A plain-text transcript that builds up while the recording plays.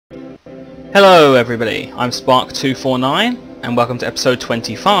Hello everybody, I'm Spark249 and welcome to episode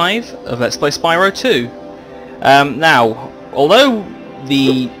 25 of Let's Play Spyro 2. Now, although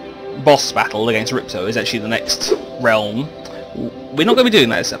the boss battle against Ripto is actually the next realm, we're not going to be doing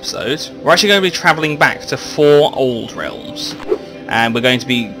that this episode. We're actually going to be travelling back to 4 old realms, and we're going to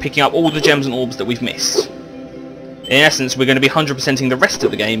be picking up all the gems and orbs that we've missed. In essence, we're going to be 100%ing the rest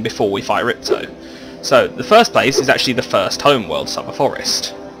of the game before we fight Ripto. So, the first place is actually the first homeworld, Summer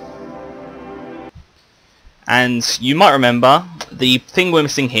Forest. And you might remember, the thing we're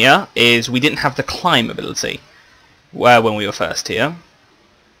missing here is we didn't have the climb ability when we were first here.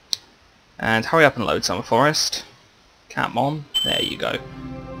 And hurry up and load Summer Forest. Come on, there you go.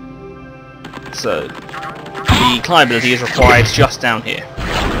 So, the climb ability is required just down here.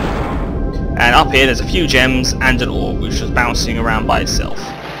 And up here there's a few gems and an orb which is bouncing around by itself.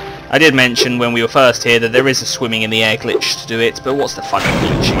 I did mention when we were first here that there is a swimming in the air glitch to do it, but what's the fun of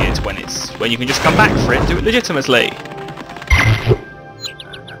glitching it when you can just come back for it and do it legitimately?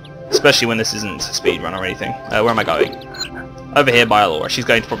 Especially when this isn't a speedrun or anything. Where am I going? Over here by Laura. She's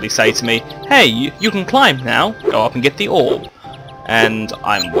going to probably say to me, "Hey, you can climb now. Go up and get the orb." And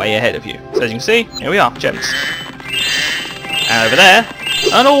I'm way ahead of you. So as you can see, here we are, gems. And over there,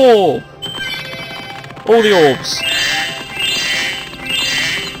 an orb! All the orbs.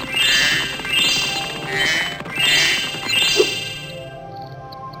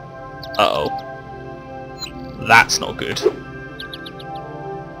 Uh-oh. That's not good.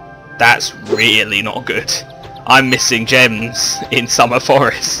 That's really not good. I'm missing gems in Summer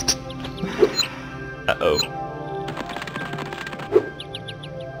Forest. Uh-oh.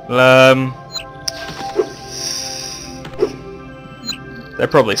 They're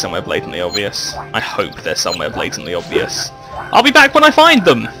probably somewhere blatantly obvious. I hope they're somewhere blatantly obvious. I'll be back when I find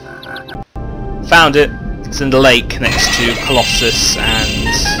them! Found it. It's in the lake next to Colossus and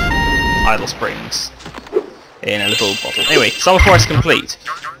Idle Springs. In a little bottle. Anyway, Summer Forest complete.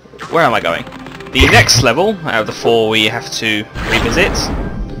 Where am I going? The next level, out of the 4 we have to revisit,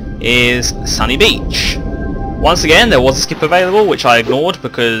 is Sunny Beach. Once again, there was a skip available, which I ignored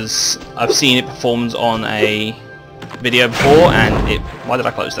because I've seen it performed on a video before, and it... why did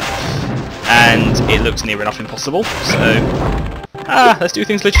I close that? And it looks near enough impossible, so... let's do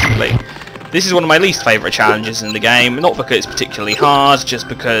things legitimately. This is one of my least favourite challenges in the game, not because it's particularly hard, just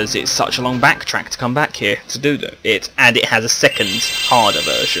because it's such a long backtrack to come back here to do it, and it has a second, harder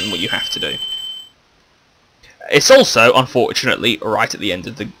version what you have to do. It's also, unfortunately, right at the end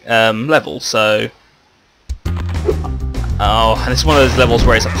of the level, so... oh, and it's one of those levels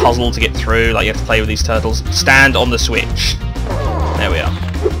where it's a puzzle to get through, like you have to play with these turtles. Stand on the switch. There we are.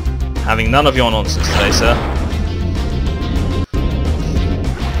 Having none of your nonsense today, sir.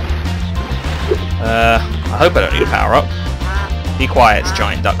 I hope I don't need a power-up. Be quiet,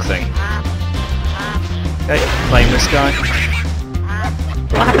 giant duck thing. Okay, flame this guy.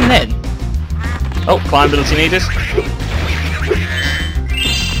 What happened then? Oh, climb ability needed.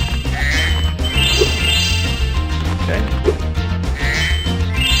 Okay.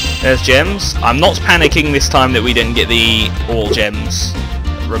 There's gems. I'm not panicking this time that we didn't get the all gems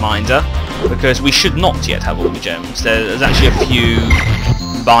reminder, because we should not yet have all the gems. There's actually a few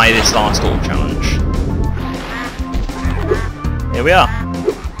by this last orb challenge. Here we are.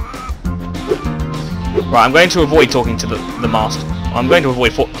 Right, I'm going to avoid talking to the master. I'm going to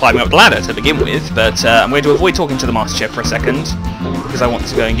avoid climbing up the ladder to begin with, but I'm going to avoid talking to the Master Chef for a second, because I want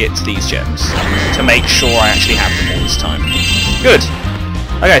to go and get these gems, to make sure I actually have them all this time. Good!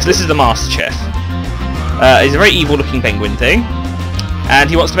 Okay, so this is the Master Chef. He's a very evil-looking penguin thing, and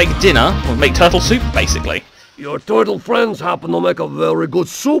he wants to make dinner, or make turtle soup, basically. Your turtle friends happen to make a very good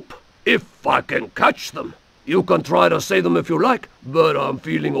soup, if I can catch them. You can try to say them if you like, but I'm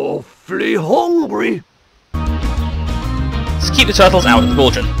feeling awfully hungry. Let's keep the turtles out of the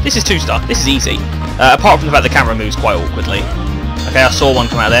cauldron. This is 2-star. This is easy. Apart from the fact the camera moves quite awkwardly. Okay, I saw one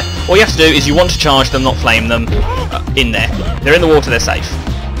come out there. All you have to do is you want to charge them, not flame them. In there. They're in the water, they're safe.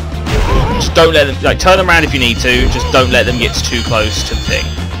 Just don't let them... like, turn them around if you need to, just don't let them get too close to the thing.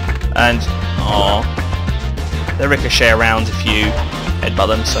 And... aww. They ricochet around if you headbutt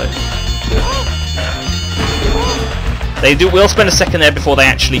them, so... they will spend a second there before they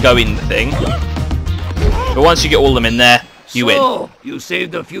actually go in the thing. But once you get all of them in there, you win. So, you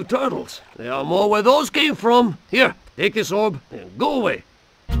saved a few turtles. There are more where those came from. Here, take this orb and go away.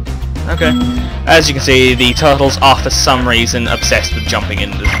 Okay. As you can see, the turtles are for some reason obsessed with jumping in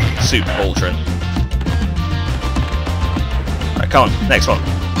the soup cauldron. Right, come on, next one.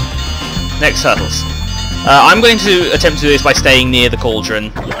 Next turtles. I'm going to attempt to do this by staying near the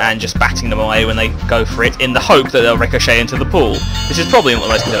cauldron and just batting them away when they go for it, in the hope that they'll ricochet into the pool. This is probably not the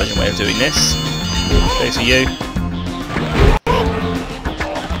most intelligent way of doing this. Those are you.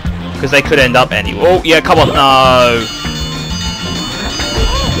 Because they could end up anywhere. Oh, yeah, come on. No.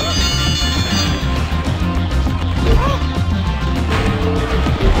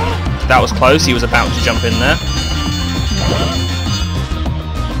 That was close. He was about to jump in there.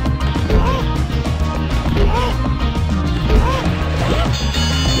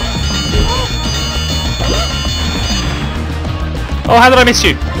 Oh, how did I miss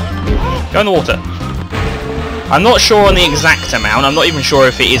you? Go in the water. I'm not sure on the exact amount. I'm not even sure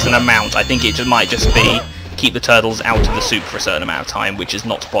if it is an amount. I think it might just be keep the turtles out of the soup for a certain amount of time, which is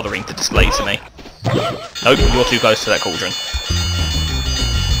not bothering to display to me. Nope, you're too close to that cauldron.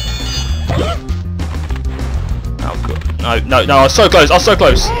 Oh, good. No, I was so close. I was so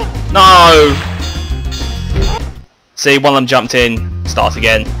close. No! See, one of them jumped in. Start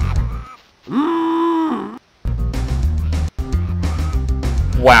again.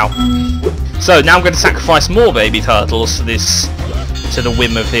 Wow. So now I'm going to sacrifice more baby turtles to this, to the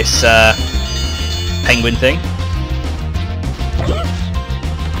whim of this penguin thing.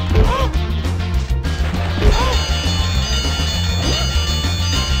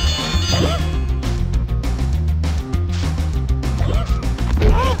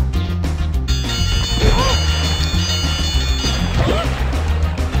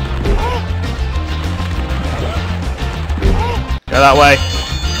 Go that way.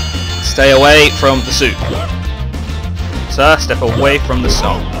 Stay away from the soup. Sir, step away from the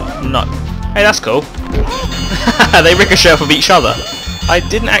soup. No. Hey, that's cool. They ricochet off of each other. I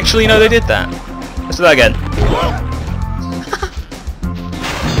didn't actually know they did that. Let's do that again.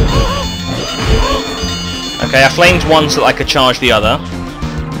 Okay, I flamed one so that I could charge the other.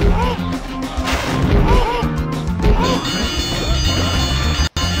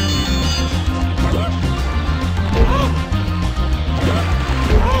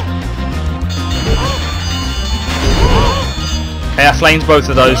 Okay, I flamed both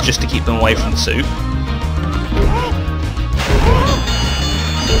of those just to keep them away from the soup.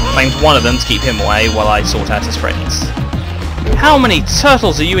 Flamed one of them to keep him away while I sort out his friends. How many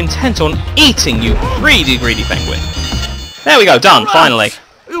turtles are you intent on eating, you greedy, greedy penguin? There we go, done, finally.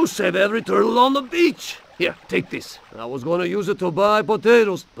 You save every turtle on the beach. Here, take this. I was gonna use it to buy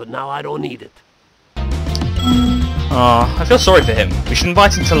potatoes, but now I don't need it. Oh, I feel sorry for him. We should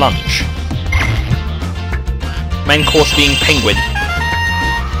invite him to lunch. Main course being penguin.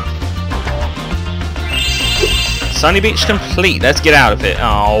 Sunny Beach complete. Let's get out of it.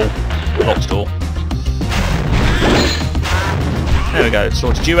 Oh, locked door. There we go.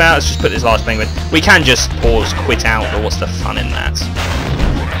 Sorted you out. Let's just put this last penguin. We can just pause, quit out, or what's the fun in that?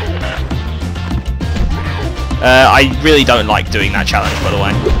 I really don't like doing that challenge, by the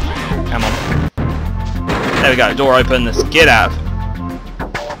way. Come on. There we go. Door open. Let's get out.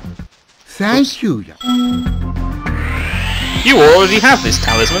 Thank you. You already have this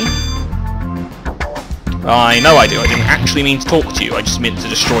talisman. I know I do. I didn't actually mean to talk to you. I just meant to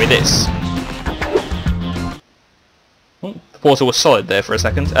destroy this. Oh, the portal was solid there for a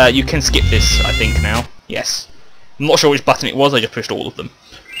second. You can skip this, I think, now. Yes. I'm not sure which button it was. I just pushed all of them.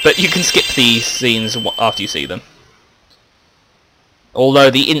 But you can skip these scenes after you see them.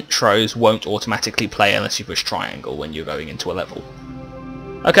 Although the intros won't automatically play unless you push triangle when you're going into a level.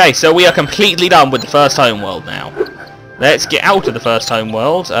 Okay, so we are completely done with the first homeworld now. Let's get out of the first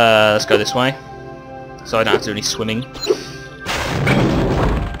homeworld. Let's go this way, so I don't have to do any swimming.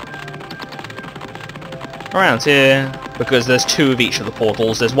 Around here, because there's two of each of the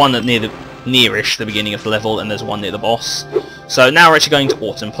portals. There's one that nearish the beginning of the level, and there's one near the boss. So now we're actually going to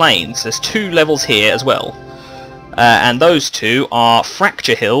Autumn Plains. There's two levels here as well, and those two are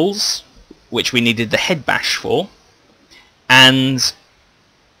Fracture Hills, which we needed the head bash for, and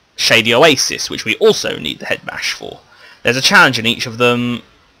Shady Oasis, which we also need the head bash for. There's a challenge in each of them,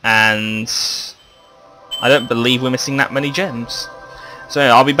 and I don't believe we're missing that many gems. So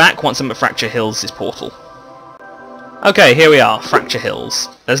yeah, I'll be back once I'm at Fracture Hills' portal. Okay, here we are, Fracture Hills.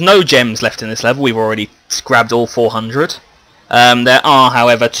 There's no gems left in this level, we've already grabbed all 400. There are,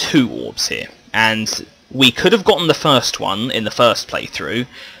 however, 2 orbs here, and we could have gotten the first one in the first playthrough,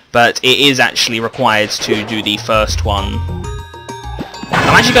 but it is actually required to do the first one.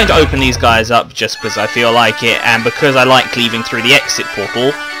 I'm actually going to open these guys up just because I feel like it, and because I like leaving through the exit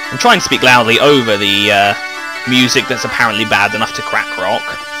portal. I'm trying to speak loudly over the music that's apparently bad enough to crack rock.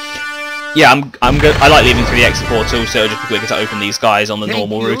 Yeah, I like leaving through the exit portal, so it'll just be quicker to open these guys on the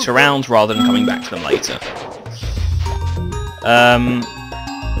normal route around rather than coming back to them later.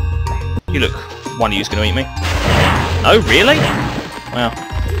 You look one of you's going to eat me. Oh, really? Well,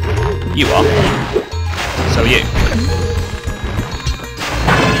 you are. So are you.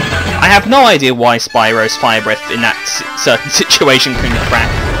 I have no idea why Spyro's fire breath in that certain situation couldn't crack.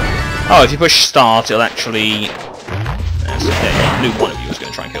 Oh, if you push start, it'll actually... I knew one of you was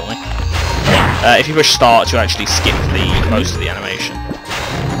going to try and kill me. If you push start, you'll actually skip most of the animation.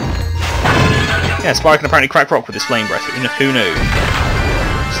 Yeah, Spyro can apparently crack rock with his flame breath. Who knew?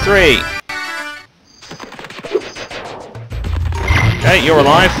 It's 3. Okay, you're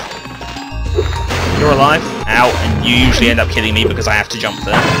alive. You're alive. Ow, and you usually end up killing me because I have to jump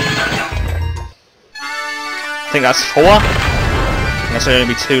there. I think that's 4. I think there'll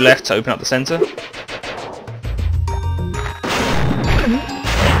only be 2 left to open up the centre.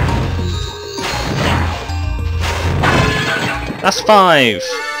 That's 5.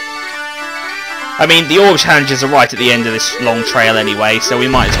 I mean, the orb challenges are right at the end of this long trail anyway, so we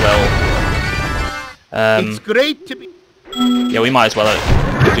might as well... it's great to be... Yeah, we might as well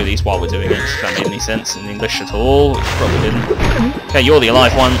do these while we're doing it. If that made any sense in English at all, which probably didn't. Okay, you're the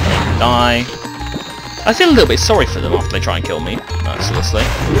alive one. Die. I feel a little bit sorry for them after they try and kill me, mercilessly.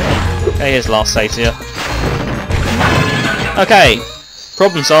 Okay, here's the last save here. Okay,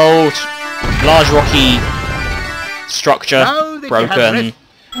 problem solved. Large rocky structure broken.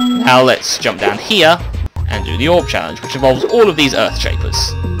 Now let's jump down here and do the orb challenge, which involves all of these earth shapers.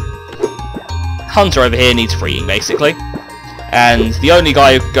 Hunter over here needs freeing, basically. And the only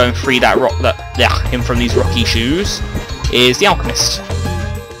guy who can go and free him from these rocky shoes is the alchemist,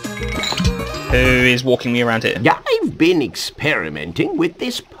 who is walking me around here. I've been experimenting with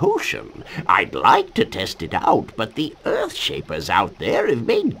this potion. I'd like to test it out, but the earth shapers out there have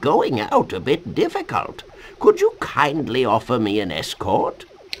made going out a bit difficult. Could you kindly offer me an escort?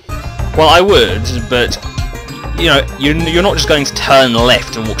 Well, I would, but you know, you're not just going to turn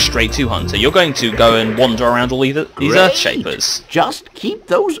left and walk straight to Hunter. You're going to go and wander around all these earth shapers. Just keep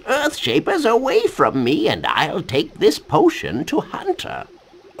those earth shapers away from me, and I'll take this potion to Hunter.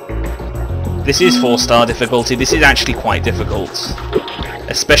 This is 4-star difficulty. This is actually quite difficult,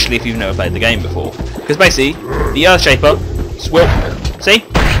 especially if you've never played the game before. Because basically, the earth shaper will see.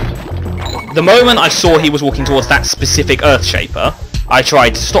 The moment I saw he was walking towards that specific earth shaper, I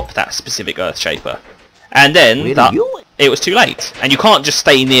tried to stop that specific earth shaper. And then it was too late. And you can't just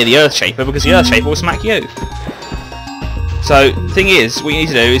stay near the earth shaper because the earth shaper will smack you. So, the thing is, what you need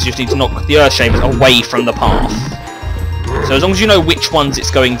to do is you just need to knock the earth shapers away from the path. So as long as you know which ones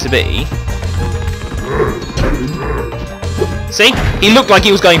it's going to be... See? He looked like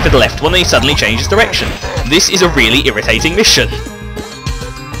he was going for the left one and he suddenly changed his direction. This is a really irritating mission.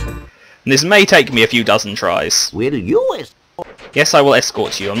 And this may take me a few dozen tries. Will you escort? Yes, I will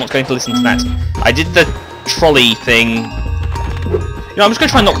escort you. I'm not going to listen to that. I did the trolley thing. You know, I'm just going to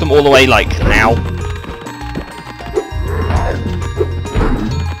try and knock them all away, like, now.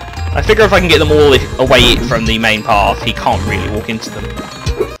 I figure if I can get them all away from the main path, he can't really walk into them.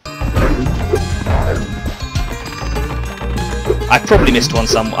 I've probably missed one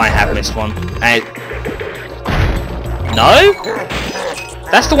I have missed one. No?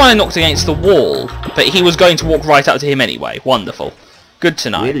 That's the one I knocked against the wall, but he was going to walk right up to him anyway. Wonderful. Good to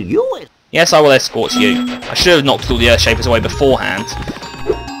know. Will you? Yes, I will escort you. I should have knocked all the earth shapers away beforehand.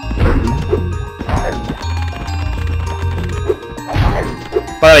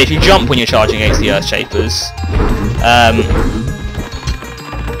 By the way, if you jump when you're charging against the earth shapers...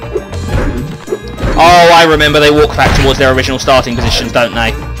 Oh, I remember, they walk back towards their original starting positions, don't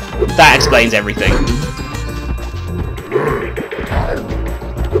they? That explains everything.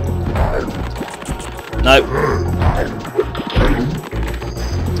 Nope.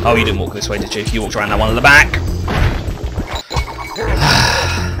 Oh, you didn't walk this way, did you? You walked around that one at the back.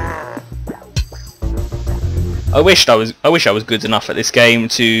 I wish I was good enough at this game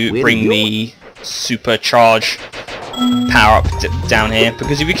to bring the supercharge power up down here,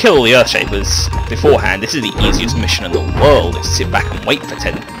 because if you kill all the earth shapers beforehand, this is the easiest mission in the world. It's to sit back and wait for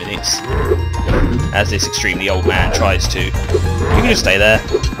 10 minutes as this extremely old man tries to. You can just stay there.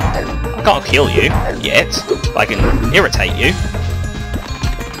 I can't kill you yet, but I can irritate you.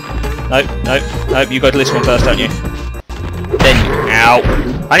 Nope, nope, nope, you go to this one first, don't you? Then you... Ow!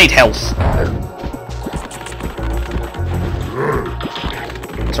 I need health.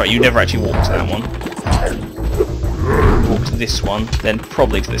 That's right, you never actually walked to that one. Walk to this one, then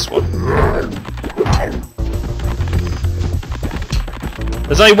probably to this one.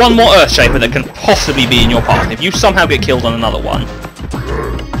 There's only one more earth shaper that can possibly be in your path. If you somehow get killed on another one...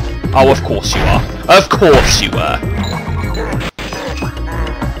 Oh, of course you are. Of course you were.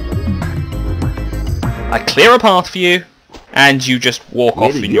 I clear a path for you, and you just walk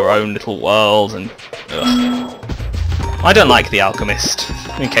off in your own little world, and... ugh. I don't like the Alchemist,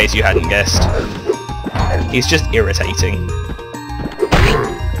 in case you hadn't guessed. He's just irritating.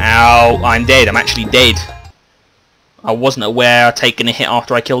 Ow, I'm dead. I'm actually dead. I wasn't aware I'd taken a hit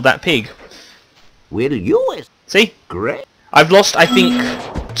after I killed that pig. Will you? See? Great. I've lost, I think,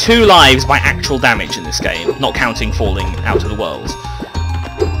 2 lives by actual damage in this game, not counting falling out of the world.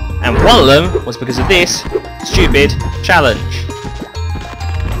 And one of them was because of this stupid challenge.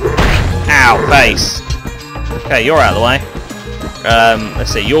 Ow, face. Okay, you're out of the way.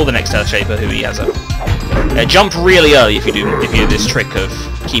 Let's see, you're the next Earthshaper who he has a... jump really early if you do this trick of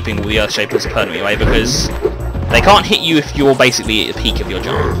keeping all the Earthshapers permanently away, because they can't hit you if you're basically at the peak of your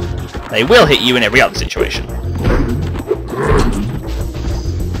jump. They will hit you in every other situation.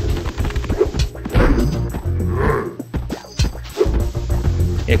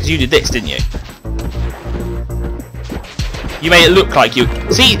 Yeah, because you did this, didn't you? You made it look like you...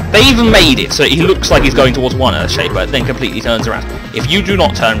 See, they even made it so he looks like he's going towards one Earthshaper, then completely turns around. If you do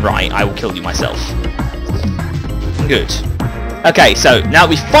not turn right, I will kill you myself. Good. Okay, so now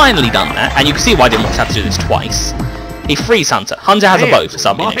we've finally done that, and you can see why I didn't want to have to do this twice. He frees Hunter. Hunter has a bow for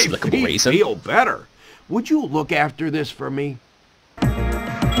some inexplicable reason. I feel better. Would you look after this for me?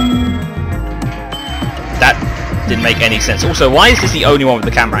 That didn't make any sense. Also, why is this the only one with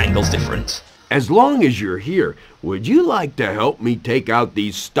the camera angles different? As long as you're here, would you like to help me take out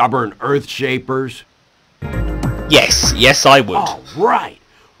these stubborn Earthshapers? Yes, yes I would. All right.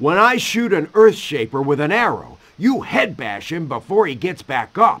 When I shoot an Earthshaper with an arrow, you head bash him before he gets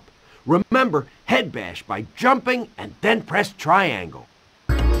back up. Remember, head bash by jumping and then press triangle.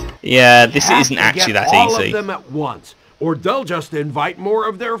 Yeah, this isn't actually that all easy. Of them at once, or they'll just invite more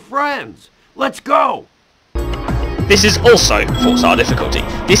of their friends. Let's go. This is also 4-star difficulty.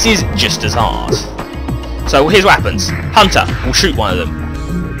 This is just as hard. So here's what happens. Hunter will shoot one of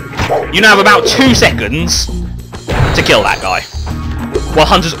them. You now have about 2 seconds to kill that guy, while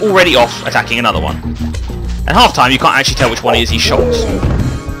Hunter's already off attacking another one. At half time you can't actually tell which one it is he shot.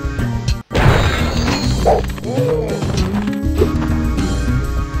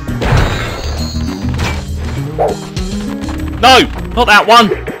 No! Not that one!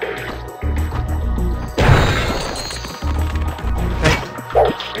 Okay.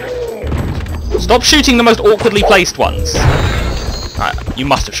 Stop shooting the most awkwardly placed ones. Alright, you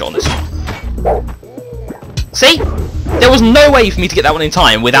must have shot on this one. See? There was no way for me to get that one in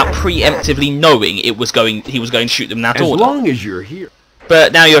time without preemptively knowing he was going to shoot them in that order. As long as you're here.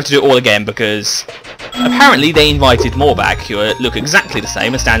 But now you have to do it all again because apparently they invited more back who look exactly the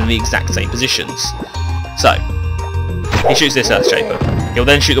same and stand in the exact same positions. So, he shoots this Earthshaper. He'll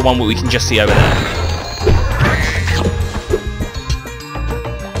then shoot the one that we can just see over there.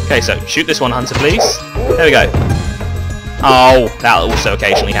 Okay, so shoot this one, Hunter, please. There we go. Oh, that'll also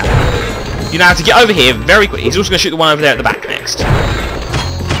occasionally happen. You now have to get over here very quickly. He's also going to shoot the one over there at the back next.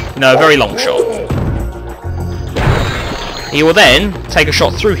 No, a very long shot. He will then take a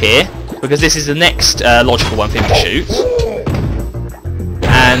shot through here, because this is the next logical one for him to shoot.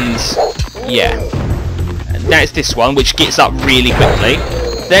 And, yeah. And now it's this one, which gets up really quickly.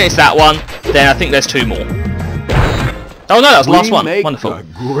 Then it's that one. Then I think there's 2 more. Oh no, that was the last one. Wonderful. A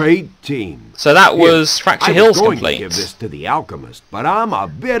great team. So that was Fracture Hills complete. I was going to give this to the Alchemist, but I'm a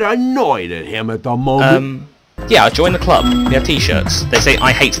bit annoyed at him at the moment. Yeah, join the club. We have t-shirts. They say,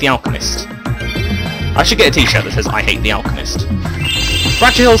 I hate the Alchemist. I should get a t-shirt that says, I hate the Alchemist.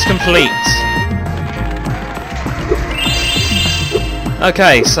 Fracture Hills complete.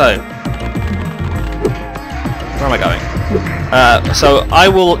 Okay, so... where am I going? So I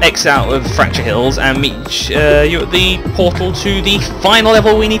will exit out of Fracture Hills and meet you at the portal to the final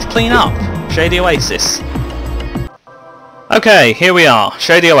level we need to clean up. Shady Oasis. Okay, here we are.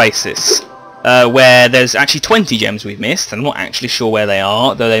 Shady Oasis. Where there's actually 20 gems we've missed. I'm not actually sure where they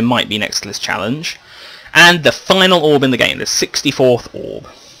are, though they might be next to this challenge. And the final orb in the game, the 64th orb.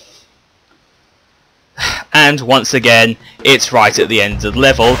 And once again, it's right at the end of the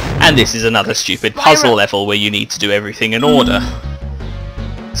level, and this is another stupid puzzle level where you need to do everything in order.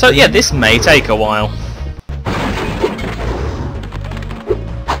 So yeah, this may take a while.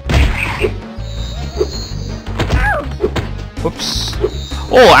 Whoops.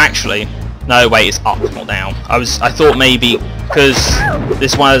 Or actually, no wait, it's up, not down. I thought maybe, because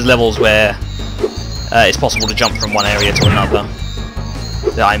this is one of those levels where it's possible to jump from one area to another,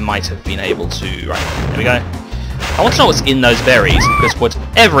 that I might have been able to... Right, there we go. I want to know what's in those berries, because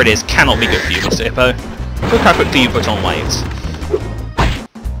whatever it is cannot be good for you, Mr. Hippo. Look how quickly you put on weight.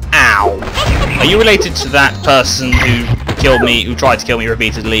 Ow! Are you related to that person who killed me, who tried to kill me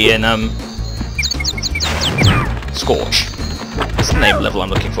repeatedly in, Scorch? What's the name of the level I'm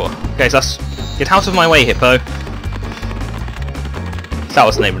looking for? Okay, so that's... Get out of my way, Hippo. That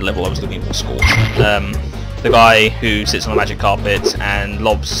was the name of the level I was looking for, Scorch. The guy who sits on the magic carpet and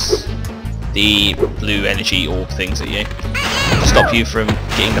lobs the blue energy orb things at you to stop you from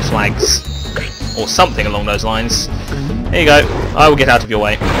getting the flags or something along those lines. There you go. I will get out of your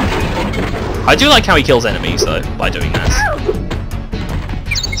way. I do like how he kills enemies though by doing that.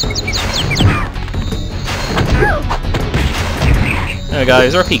 There we go.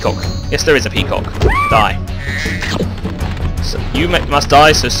 Is there a peacock? Yes, there is a peacock. Die. So you must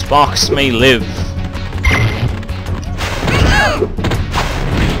die so Sparks may live.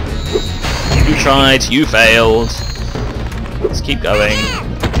 You tried, you failed. Let's keep going.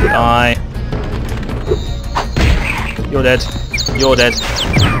 Die. You're dead. You're dead.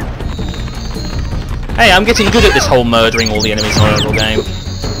 Hey, I'm getting good at this whole murdering all the enemies in the level game.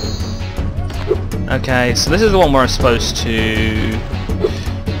 Okay, so this is the one where I'm supposed to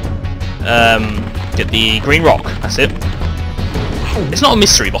get the green rock. That's it. It's not a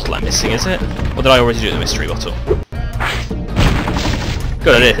mystery bottle I'm missing, is it? Or did I already do the mystery bottle?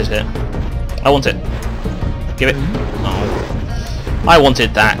 Good idea, is it? I want it. Give it. Oh. I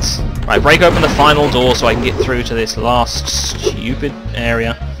wanted that. Right, break open the final door so I can get through to this last stupid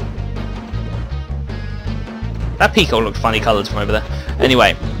area. That peacock looked funny coloured from over there.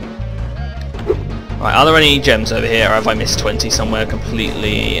 Anyway. Right, are there any gems over here, or have I missed 20 somewhere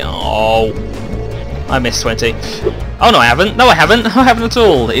completely? Oh. I missed 20. Oh no, I haven't. No, I haven't. I haven't at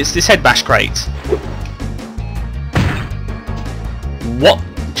all. It's this head bash crate. What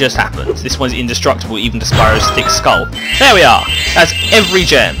just happened? This one's indestructible even to Spyro's thick skull. There we are. That's every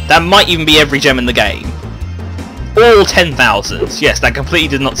gem. That might even be every gem in the game. All 10,000. Yes, that completely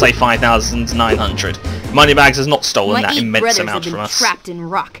did not say 5,900. Moneybags has not stolen that immense amount from us. Trapped in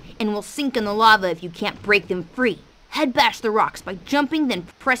rock and will sink in the lava if you can't break them free. Head bash the rocks by jumping, then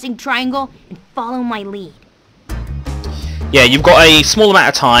pressing triangle, and follow my lead. Yeah, you've got a small amount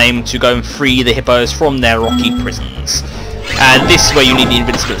of time to go and free the hippos from their rocky prisons. And this is where you need the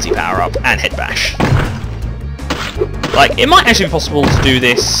invincibility power-up and head bash. Like, it might actually be possible to do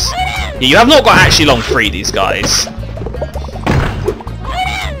this. Yeah, you have not got actually long to free these guys.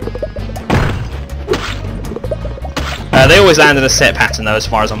 They always land in a set pattern though, as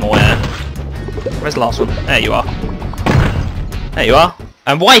far as I'm aware. Where's the last one? There you are. There you are.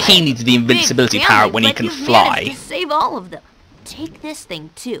 And why he needs the invincibility power when he can fly? To save all of them. Take this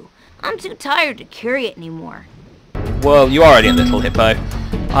thing too. I'm too tired to carry it anymore. Well, you are already a little hippo.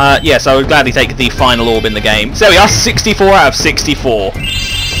 Yes, I would gladly take the final orb in the game. So there we are, 64 out of 64.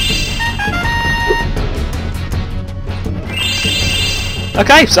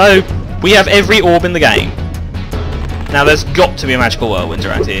 Okay, so we have every orb in the game. Now there's got to be a magical whirlwind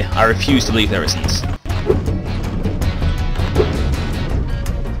around here. I refuse to believe there isn't.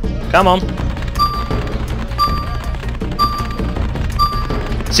 Come on.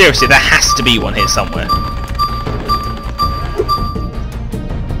 Seriously, there has to be one here somewhere.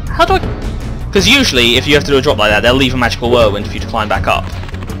 How do I... Because usually, if you have to do a drop like that, they'll leave a magical whirlwind for you to climb back up.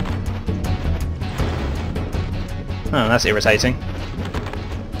 Oh, that's irritating.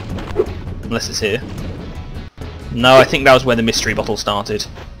 Unless it's here. No, I think that was where the mystery bottle started.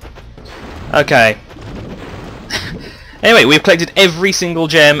 Okay. Anyway, we've collected every single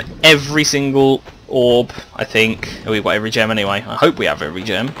gem, every single orb, I think. We've got every gem anyway. I hope we have every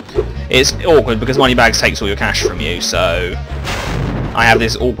gem. It's awkward because Moneybags takes all your cash from you, so... I have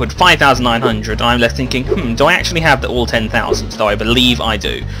this awkward 5,900 and I'm left thinking, do I actually have the all 10,000? Though I believe I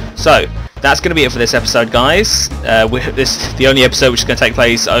do. So, that's going to be it for this episode, guys. This is the only episode which is going to take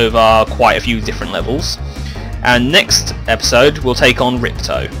place over quite a few different levels. And next episode, we'll take on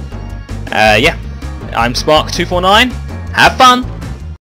Ripto. Yeah, I'm Spark249. Have fun!